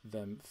just let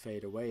them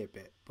fade away a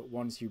bit. But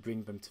once you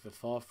bring them to the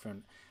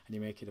forefront and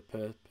you make it a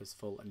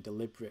purposeful and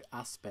deliberate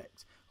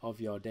aspect of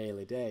your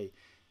daily day,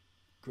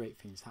 great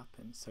things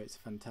happen. So it's a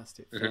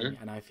fantastic thing.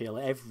 And I feel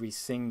every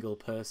single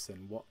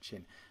person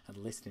watching and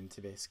listening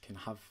to this can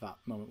have that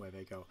moment where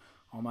they go,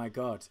 oh my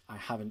God, I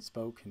haven't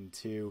spoken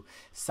to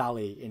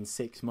Sally in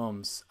 6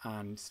 months,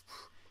 and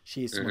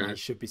she's someone I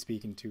should be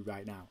speaking to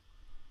right now.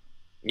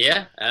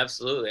 Yeah,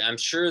 absolutely. I'm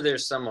sure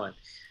there's someone.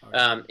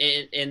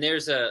 Okay. And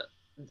there's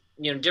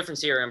different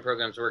CRM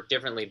programs work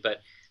differently, but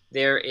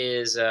there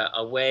is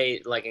a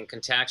way, like in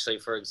Contactually,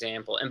 for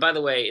example. And by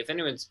the way, if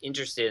anyone's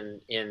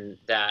interested in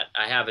that,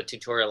 I have a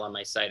tutorial on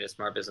my site at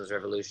Smart Business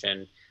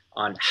Revolution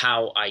on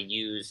how I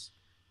use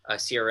a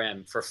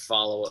CRM for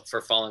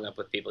following up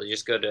with people. You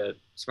just go to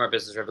Smart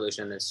Business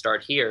Revolution and then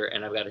start here,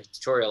 and I've got a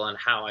tutorial on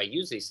how I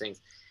use these things.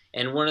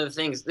 And one of the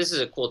things, this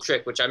is a cool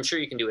trick, which I'm sure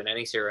you can do in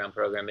any CRM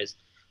program, is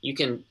you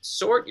can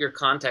sort your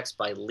contacts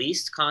by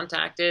least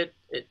contacted.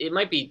 It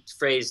might be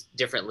phrased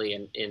differently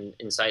in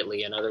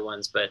Insightly and other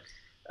ones, but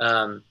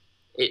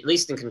at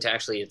least in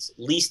Contactually, it's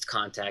least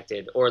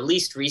contacted or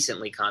least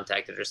recently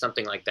contacted or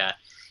something like that.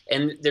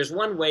 And there's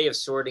one way of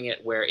sorting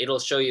it where it'll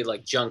show you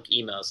like junk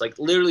emails, like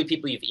literally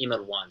people you've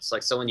emailed once,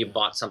 like someone you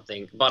bought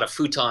a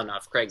futon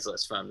off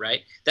Craigslist from,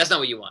 right? That's not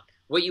what you want.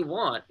 What you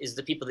want is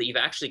the people that you've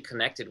actually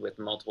connected with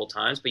multiple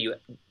times,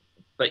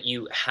 but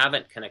you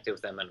haven't connected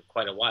with them in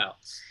quite a while.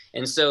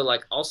 And so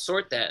like I'll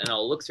sort that and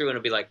I'll look through and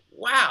it'll be like,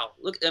 wow,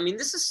 look, I mean,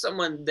 this is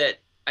someone that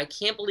I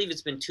can't believe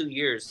it's been 2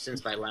 years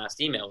since my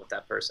last email with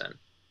that person,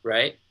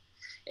 right?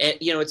 And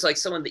it's like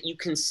someone that you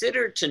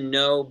consider to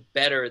know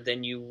better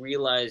than you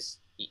realize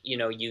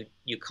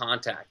you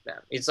contact them.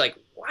 It's like,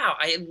 wow,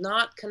 I have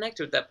not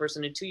connected with that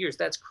person in 2 years.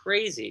 That's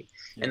crazy.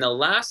 Yeah. And the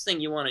last thing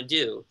you want to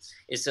do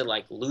is to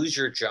like lose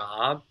your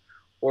job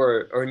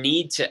or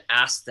need to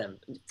ask them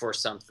for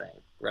something,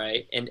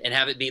 right? And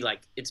have it be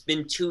like, it's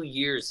been 2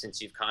 years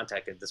since you've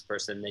contacted this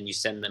person, and then you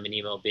send them an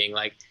email being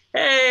like,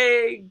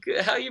 hey,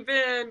 how you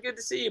been? Good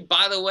to see you.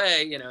 By the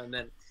way, and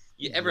then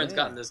everyone's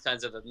gotten Yeah. those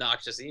kinds of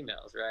obnoxious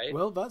emails, right?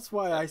 Well, that's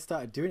why I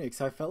started doing it,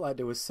 because I felt like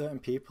there were certain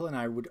people, and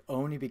I would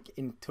only be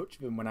in touch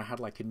with them when I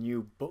had like a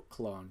new book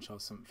launch or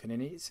something.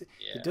 And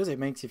it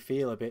makes you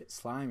feel a bit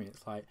slimy.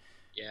 It's like,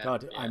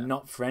 God, I'm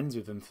not friends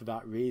with them for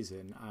that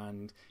reason,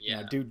 and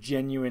I do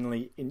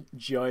genuinely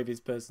enjoy this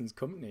person's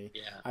company.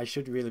 I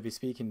should really be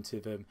speaking to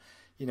them,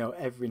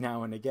 every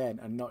now and again,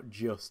 and not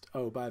just,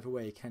 oh, by the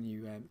way, can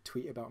you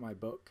tweet about my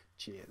book?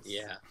 Cheers.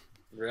 Yeah.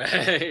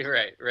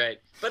 Right.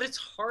 But it's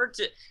hard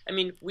to, I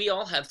mean, we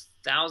all have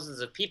thousands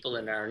of people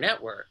in our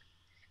network.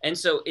 And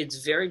so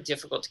it's very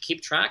difficult to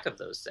keep track of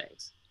those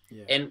things.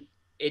 Yeah. And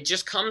it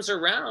just comes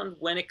around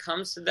when it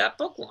comes to that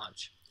book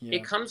launch. Yeah.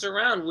 It comes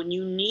around when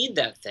you need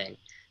that thing.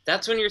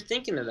 That's when you're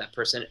thinking of that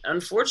person.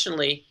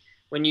 Unfortunately,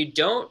 when you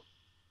don't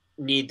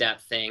need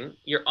that thing,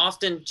 you're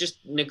often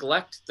just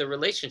neglect the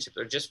relationship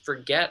or just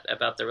forget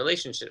about the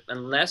relationship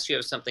unless you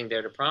have something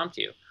there to prompt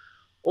you.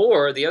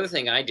 Or the other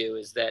thing I do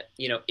is that,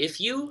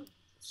 if you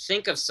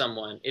think of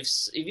someone, if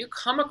you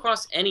come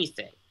across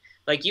anything,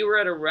 like you were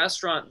at a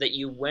restaurant that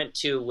you went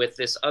to with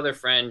this other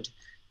friend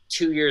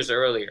 2 years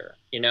earlier,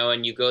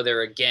 and you go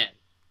there again,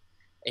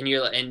 and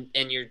you're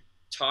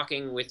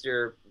talking with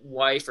your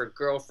wife or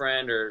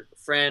girlfriend or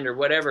friend or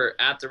whatever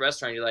at the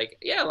restaurant, you're like,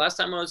 yeah, last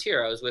time I was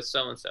here, I was with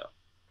so and so.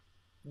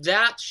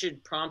 That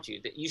should prompt you,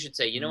 that you should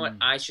say, you know what,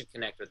 I should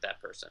connect with that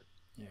person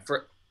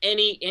for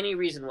any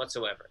reason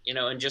whatsoever,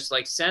 and just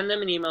like send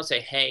them an email, say,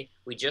 hey,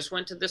 we just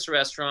went to this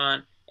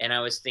restaurant and I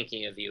was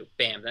thinking of you.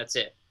 Bam, that's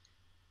it.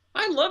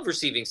 I love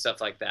receiving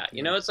stuff like that.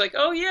 It's like,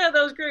 oh yeah,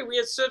 that was great. We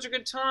had such a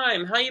good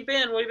time. How you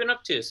been? What have you been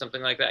up to?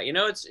 Something like that.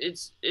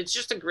 It's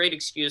just a great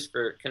excuse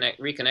for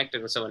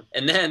reconnecting with someone.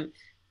 And then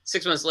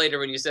 6 months later,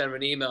 when you send them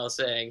an email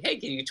saying, hey,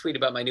 can you tweet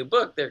about my new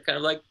book? They're kind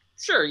of like,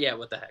 sure, yeah,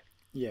 what the heck?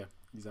 Yeah,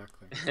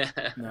 exactly.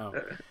 No.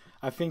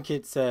 I think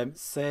it's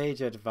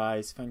sage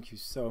advice. Thank you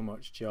so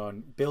much,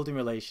 John. Building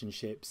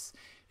relationships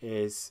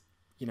is,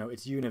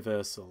 it's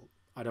universal.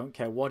 I don't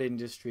care what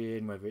industry you're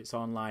in, whether it's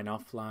online,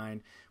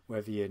 offline,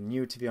 whether you're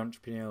new to the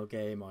entrepreneurial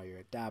game or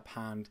you're a dab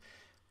hand.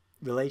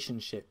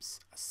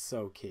 Relationships are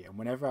so key. And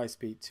whenever I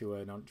speak to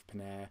an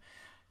entrepreneur,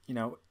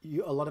 a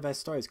lot of their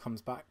stories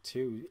comes back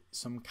to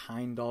some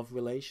kind of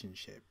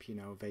relationship.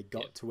 They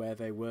got to where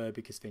they were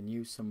because they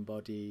knew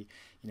somebody,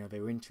 they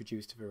were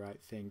introduced to the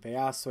right thing. They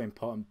are so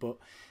important, but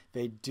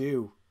they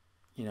do,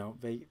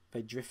 they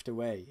drift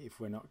away if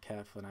we're not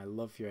careful. And I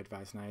love your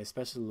advice, and I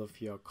especially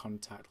love your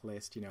contact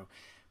list,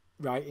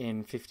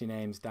 writing 50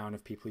 names down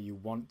of people you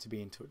want to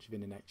be in touch with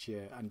in the next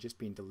year and just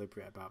being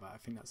deliberate about that. I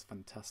think that's a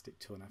fantastic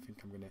tool, and I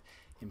think I'm going to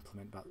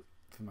implement that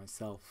for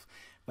myself.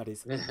 That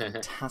is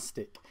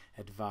fantastic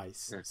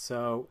advice.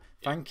 So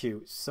thank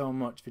you so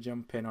much for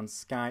jumping on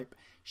Skype,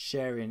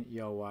 sharing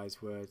your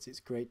wise words. It's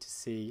great to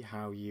see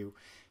how you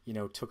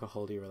took a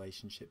hold of your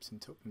relationships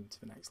and took them to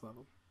the next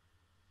level.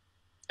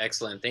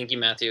 Excellent. Thank you,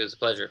 Matthew. It was a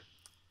pleasure.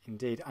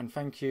 Indeed. And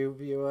thank you,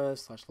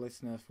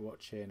 viewer/listener, for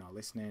watching or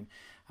listening.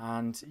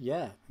 And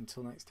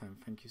until next time,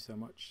 thank you so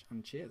much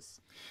and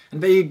cheers.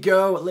 And there you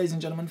go, ladies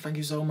and gentlemen. Thank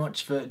you so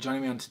much for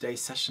joining me on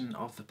today's session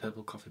of the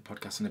Purple Coffee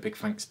Podcast. And a big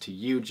thanks to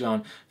you,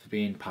 John, for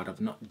being part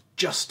of not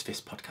just this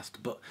podcast,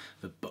 but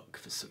the book,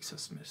 The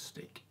Success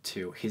Mistake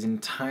 2. His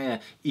entire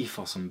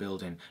ethos on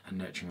building and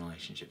nurturing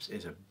relationships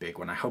is a big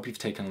one. I hope you've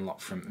taken a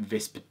lot from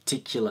this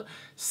particular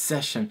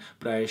session,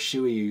 but I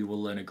assure you, you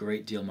will learn a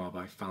great deal more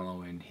by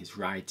following his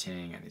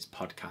writing and his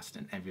podcast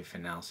and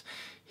everything else.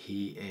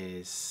 He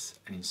is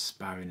an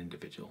inspiring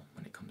individual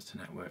when it comes to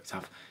networks.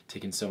 I've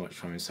taken so much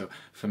from him. So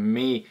from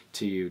me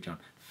to you, John,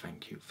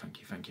 thank you.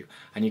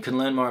 And you can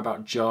learn more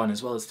about John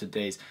as well as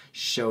today's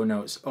show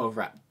notes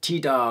over at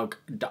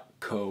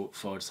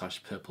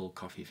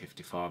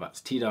tdog.co/purplecoffee54. That's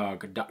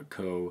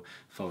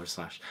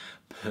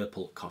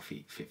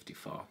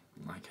tdog.co/purplecoffee54.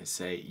 Like I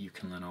say, you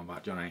can learn all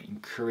about John. I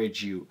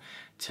encourage you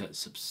to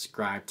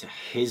subscribe to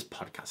his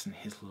podcast and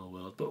his little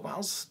world. But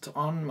whilst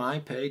on my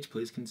page,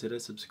 please consider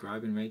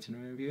subscribing, rating,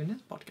 and reviewing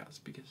his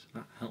podcast, because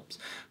that helps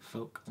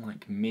folk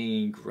like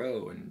me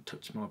grow and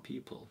touch more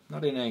people.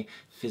 Not in a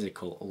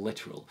physical,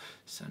 literal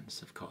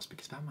sense, of course,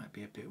 because that might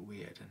be a bit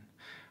weird. And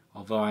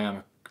although I am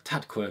a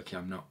tad quirky,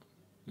 I'm not,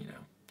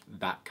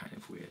 that kind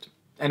of weird.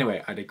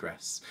 Anyway, I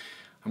digress.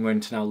 I'm going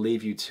to now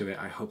leave you to it.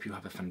 I hope you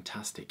have a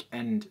fantastic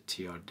end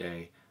to your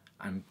day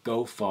and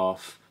go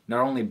forth,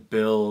 not only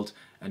build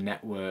a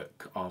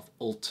network of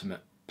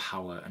ultimate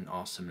power and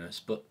awesomeness,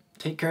 but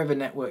take care of a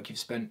network you've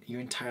spent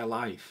your entire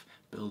life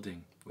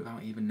building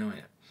without even knowing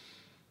it.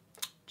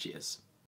 Cheers.